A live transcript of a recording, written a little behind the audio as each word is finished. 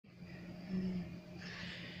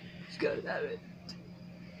gonna have it.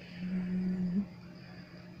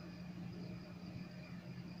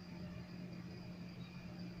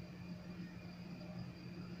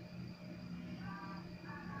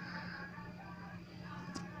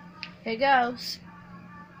 Here goes.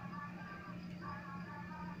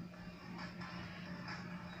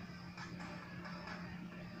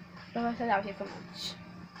 But I said out here for lunch.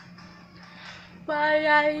 Why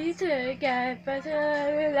are you to get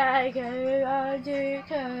better like I do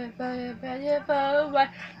cover better for what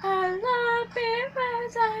I love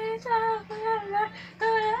because I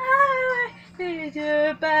need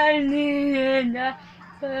to burn in the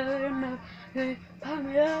firm of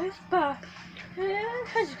spot.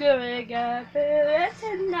 It's gonna get better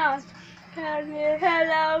tonight. Can you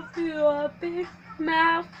hello your big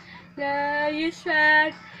mouth? Now you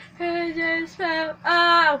said it just fell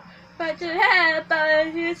out. But the head but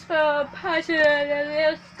is for passion and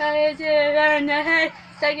lips I did and the head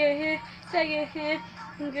take it here,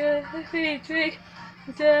 good drink,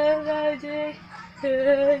 the logic,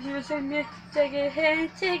 you send me, take it hand,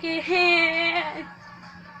 take it hand,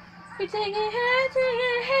 you take it hand, take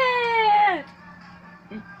it hand.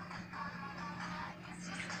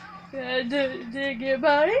 Dig your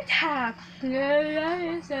body tap,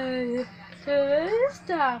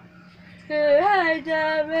 stop. That's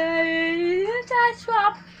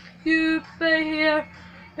what you pay here.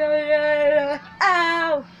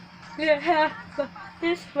 Ow! Yeah,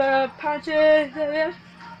 this for punches.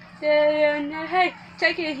 Hey,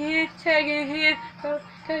 take it here, take it here.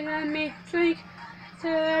 Can let me drink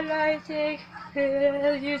till I take.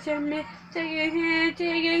 You tell me, take it here,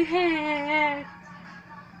 take it here.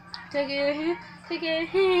 Take it here, take it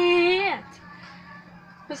here.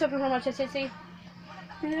 Let's open one more chest, see.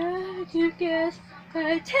 You guess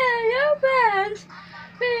I tell your friends,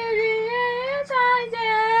 really as I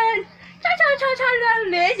did.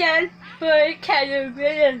 Listen, I can't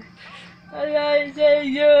listen. I say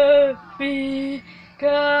you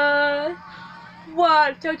because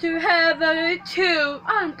one, don't you have a two?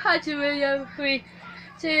 I'm possibly a three.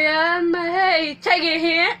 See, I'm a hey, take it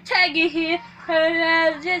here, take it here.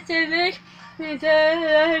 Just a look,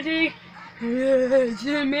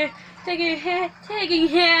 to me. Take it hand, take it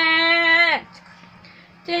hand.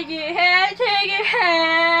 Take it hand, take it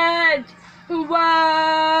hand.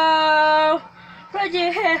 Wow. Put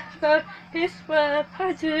your hand for this one,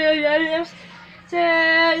 put your lips.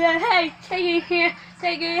 Hey, take it here,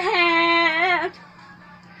 take it hand.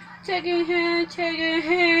 Take it hand, take it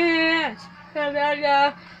hand.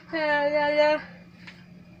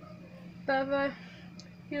 Bye-bye.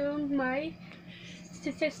 You, my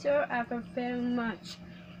sister, I love very much.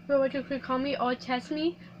 What you could call me or text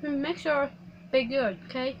me, make sure be good,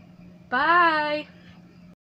 okay? Bye!